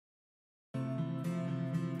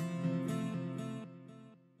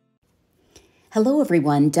Hello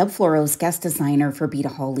everyone, Deb Floros, guest designer for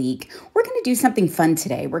Beadaholique. We're going to do something fun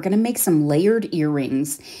today. We're going to make some layered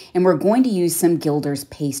earrings and we're going to use some Gilders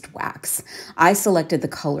Paste wax. I selected the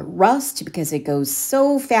color Rust because it goes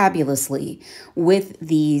so fabulously with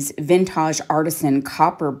these vintage artisan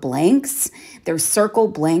copper blanks. They're circle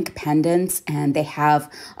blank pendants and they have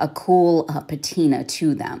a cool patina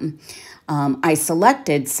to them. I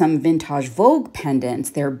selected some vintage Vogue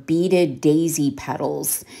pendants. They're beaded daisy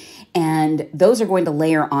petals. And those are going to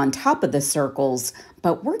layer on top of the circles,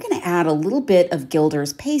 but we're going to add a little bit of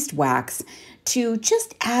Gilders Paste wax to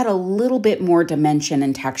just add a little bit more dimension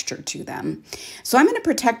and texture to them. So I'm going to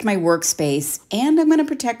protect my workspace and I'm going to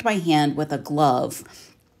protect my hand with a glove.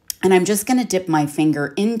 And I'm just going to dip my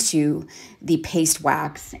finger into the paste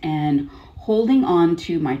wax and holding on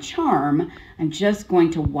to my charm, I'm just going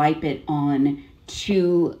to wipe it on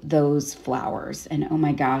to those flowers. And oh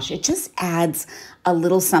my gosh, it just adds a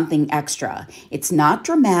little something extra. It's not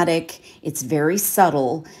dramatic, it's very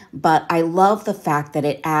subtle, but I love the fact that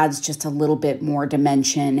it adds just a little bit more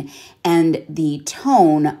dimension, and the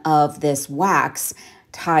tone of this wax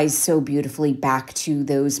ties so beautifully back to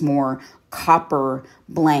those more copper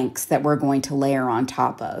blanks that we're going to layer on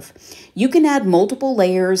top of. You can add multiple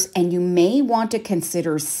layers and you may want to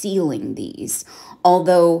consider sealing these,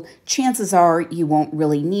 although chances are you won't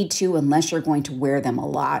really need to unless you're going to wear them a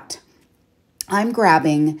lot. I'm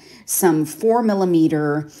grabbing some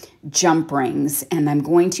 4mm jump rings and I'm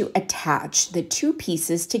going to attach the two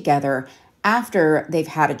pieces together after they've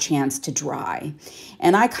had a chance to dry.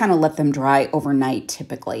 And I kind of let them dry overnight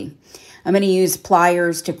typically. I'm going to use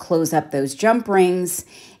pliers to close up those jump rings,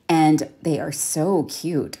 and they are so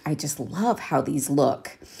cute. I just love how these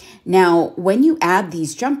look. Now, when you add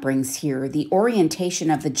these jump rings here, the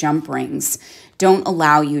orientation of the jump rings don't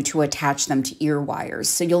allow you to attach them to ear wires.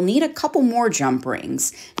 So you'll need a couple more jump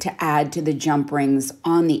rings to add to the jump rings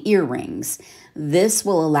on the earrings. This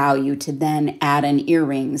will allow you to then add an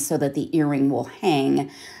earring so that the earring will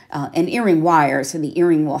hang, an earring wire so the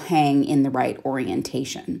earring will hang in the right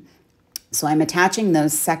orientation. So I'm attaching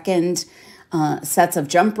those second sets of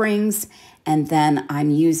jump rings, and then I'm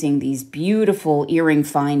using these beautiful earring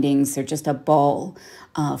findings. They're just a ball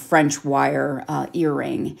French wire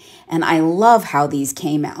earring. And I love how these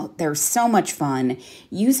came out. They're so much fun.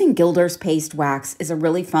 Using Gilders Paste wax is a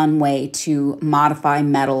really fun way to modify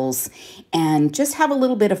metals and just have a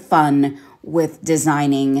little bit of fun with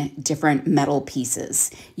designing different metal pieces.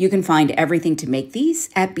 You can find everything to make these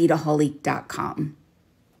at beadaholique.com.